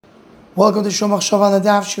Welcome to Machshava on the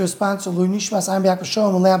Daf. Shir sponsor Lui Nishmas. I'm back with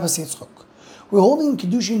Shalom and Leah Basitzchok. We're holding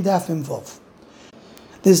Kidushin Daf Mimvov.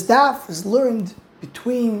 This Daf is learned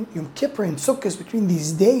between Yom Kippur and Sukkos, between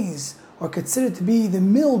these days, are considered to be the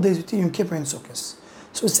middle days between Yom Kippur and Sukkos.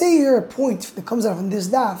 So say here a point that comes out from this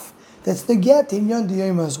Daf that's the get in Yom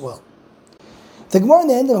Diyoma as well. The Gemara in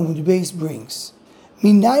the end of the base brings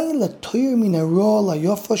Minayin la toyer minaro la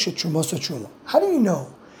yofa shetrumos truma. How do you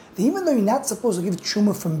know that even though you're not supposed to give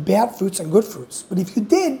truma from bad fruits and good fruits, but if you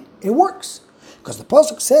did, it works? Because the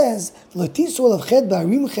pasuk says, it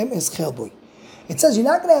says you're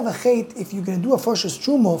not going to have a chait if you're going to do a fashas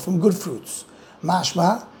truma from good fruits.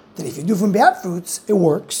 Machshava, that if you do from bad fruits, it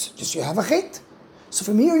works, just you have a chait. So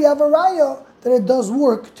from here you have a raya that it does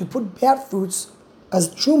work to put bad fruits as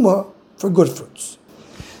truma for good fruits.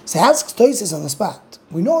 So asks Tosis on the spot.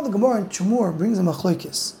 We know the Gemara in Kipour brings a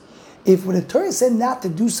machlokes. If when the Torah said not to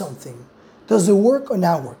do something, does it work or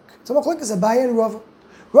not work? So machlokes Abaye and Rava.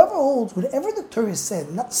 Rava holds whatever the Torah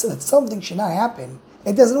said, not so that something should not happen,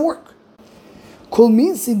 it doesn't work. So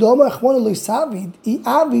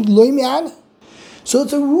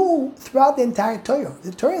it's a rule throughout the entire Torah.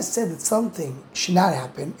 The Torah said that something should not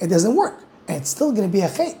happen, it doesn't work, and it's still going to be a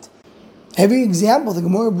chait. Every example the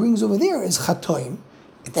Gemara brings over there is chatoim.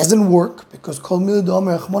 It doesn't work because kol milad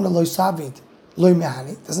omer achmona loy savid loy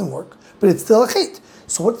mehani. It doesn't work, but it's still a chait.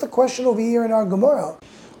 So what's the question over here in our Gemara?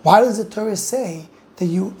 Why does the Torah say that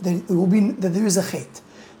there is a chait?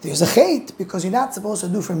 There's a chait because you're not supposed to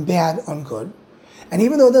do from bad on good, and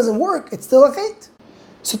even though it doesn't work, it's still a chait.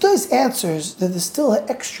 So Torah answers that there's still an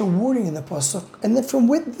extra wording in the pasuk, and then from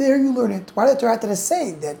there you learn it. Why did the Torah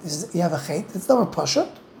say that you have a chait? It's not a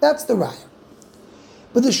pasuk. That's the raya.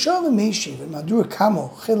 But the Shalom Meshiv in Madur Kamo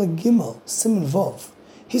Chelik Gimel Siman Vov,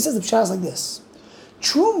 he says the pshat is like this: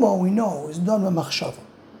 Truma we know is done by Machshava,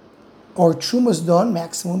 or Truma is done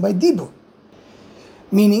maximum by Dibur.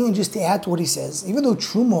 Meaning, and just to add to what he says, even though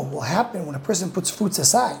Truma will happen when a person puts fruits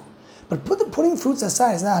aside, but putting fruits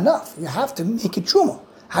aside is not enough. You have to make it Truma.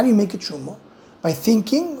 How do you make it Truma? By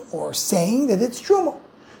thinking or saying that it's Truma.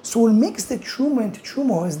 So what makes the Truma into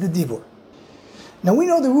Truma is the Dibur. Now we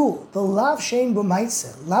know the rule. The lav shein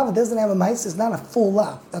b'maisa. Lav that doesn't have a maisa is not a full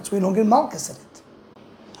lav. That's why you don't get malchus in it.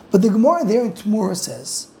 But the Gemara there in Kipour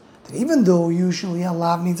says that even though usually a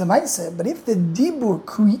lav needs a maisa, but if the dibur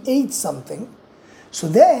creates something, so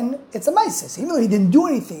then it's a maisa. Even though he didn't do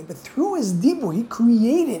anything, but through his dibur he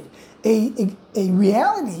created a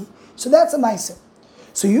reality, so that's a maisa.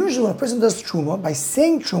 So usually when a person does truma, by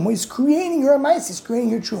saying truma, he's creating your maisa, he's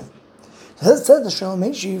creating your truma. So that says the Shalom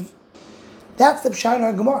Meshiv. That's the pshat in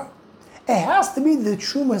our Gemara. It has to be the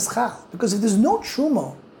truma is chal, because if there's no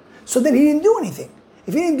truma, so then he didn't do anything.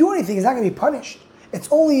 If he didn't do anything, he's not going to be punished. It's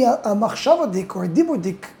only a machshava dik or a dibur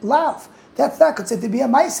dik lav. That's not considered to be a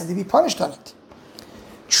maisa, to be punished on it.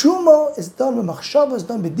 Truma is done with machshava, is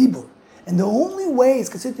done with dibur. And the only way it's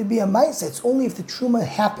considered to be a maisa, it's only if the truma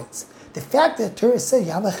happens. The fact that the Torah says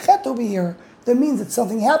you have a chet over here, that means that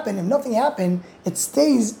something happened. If nothing happened, it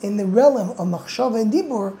stays in the realm of machshava and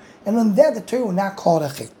dibur, and on that the Torah will not call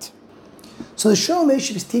it a chait. So the Shalom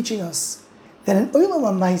Meshiv is teaching us that in olam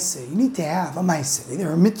ha'maisa you need to have a maisa,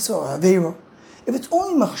 either a mitzvah or a aveira. If it's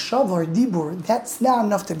only machshava or dibur, that's not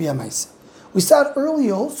enough to be a maisa. We saw it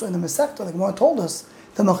earlier also in the Masechta, like Gemara told us,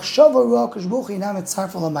 the machshava ruach k'shbuch inam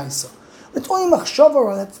etzarfa la'maisa. It's only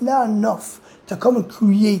machshava that's not enough to come and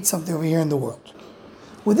create something over here in the world.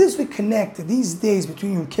 With this we connect these days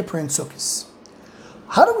between Yom Kippur and Sukkos.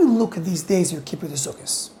 How do we look at these days of Yom Kippur to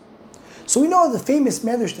Sukkos? So we know the famous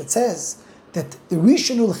medrash that says that the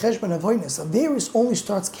Rishonul Cheshbon Avonos of Averis only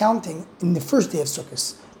starts counting in the first day of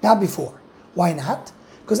Sukkos, not before. Why not?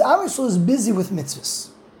 Because Am Yisrael is busy with mitzvahs.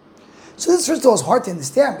 So this first of all is hard to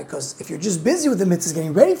understand, because if you're just busy with the mitzvahs,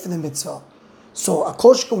 getting ready for the mitzvah, so a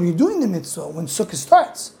koshka when you're doing the mitzvah, when Sukkot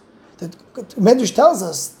starts, the medrash tells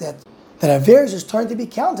us that Averis is starting to be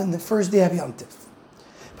counted in the first day of Yom Tiv.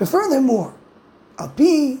 But furthermore,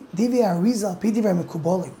 Alpi Divrei Arizal, Alpi Divrei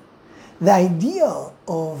Mekubalim, the idea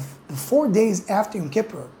of the 4 days after Yom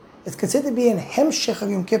Kippur is considered to be an hemshech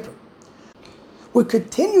of Yom Kippur. We're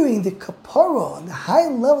continuing the kapara, the high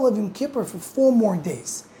level of Yom Kippur, for 4 more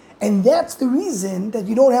days. And that's the reason that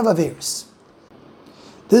you don't have Averis.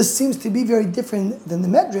 This seems to be very different than the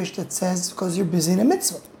medrash that says because you're busy in a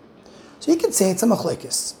mitzvah. So you can say it's a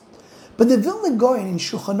machlokes. But the Vilna Gaon in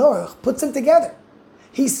Shulchan Aruch puts them together.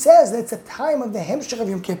 He says that it's a time of the hemshech of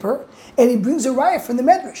Yom Kippur, and he brings a raya from the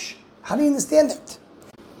medrash. How do you understand that?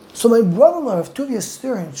 So my brother-in-law of Tuvia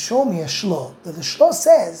Stern showed me a shlo, that the shlo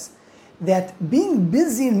says that being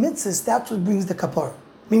busy in mitzvahs, that's what brings the kapara.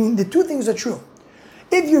 Meaning the two things are true.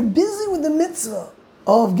 If you're busy with the mitzvah,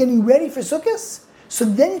 of getting ready for Sukkos, so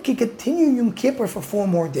then you can continue Yom Kippur for 4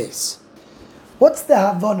 more days. What's the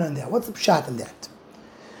Havana in that? What's the pshat in that?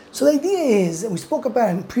 So the idea is, and we spoke about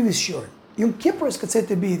it in previous shiur, Yom Kippur is considered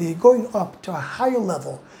to be that you're going up to a higher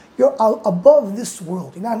level. You're above this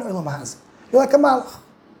world. You're not an Olam Hazeh. You're like a Malach.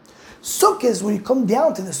 Sukkos, when you come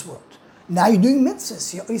down to this world, now you're doing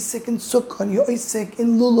mitzvahs. You're Isaac in Sukkot, you're Isaac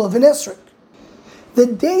in Lulav and Esrog. The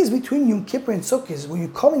days between Yom Kippur and Sukkos, when you're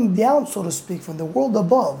coming down, so to speak, from the world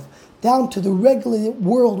above, down to the regular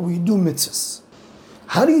world where you do mitzvahs.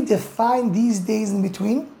 How do you define these days in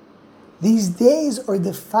between? These days are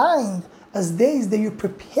defined as days that you're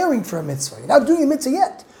preparing for a mitzvah. You're not doing a mitzvah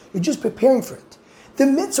yet. You're just preparing for it. The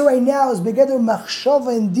mitzvah right now is together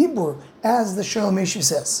Machshava and Kipour, as the Shalom Meshiv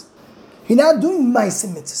says. You're not doing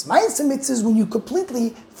Ma'aseh mitzvahs. Ma'aseh mitzvahs is when you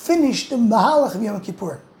completely finish the Mahalach of Yom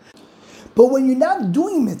Kippur. But when you're not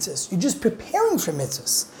doing mitzvahs, you're just preparing for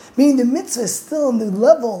mitzvahs. Meaning the mitzvah is still on the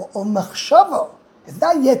level of Machshava. It's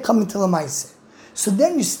not yet coming to the Ma'aseh. So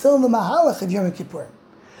then you're still in the Mahalach of Yom Kippur.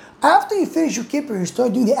 After you finish your Kippur, you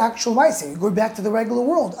start doing the actual Ma'aseh. You go back to the regular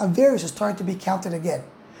world. Averos are starting to be counted again.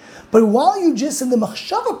 But while you're just in the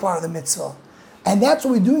Machshava part of the mitzvah, and that's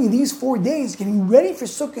what we're doing in these 4 days, getting ready for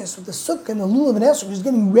Sukkot with the Sukkah and the Lulav and Esrog, just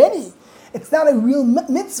getting ready. It's not a real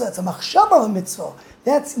mitzvah, it's a Machshava of a mitzvah.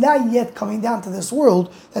 That's not yet coming down to this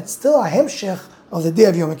world. That's still a hemshech of the day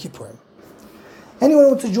of Yom Kippur. Anyone who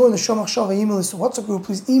wants to join the Shom Machshava email list, WhatsApp group,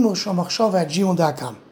 please email shommachshava@gmail.com.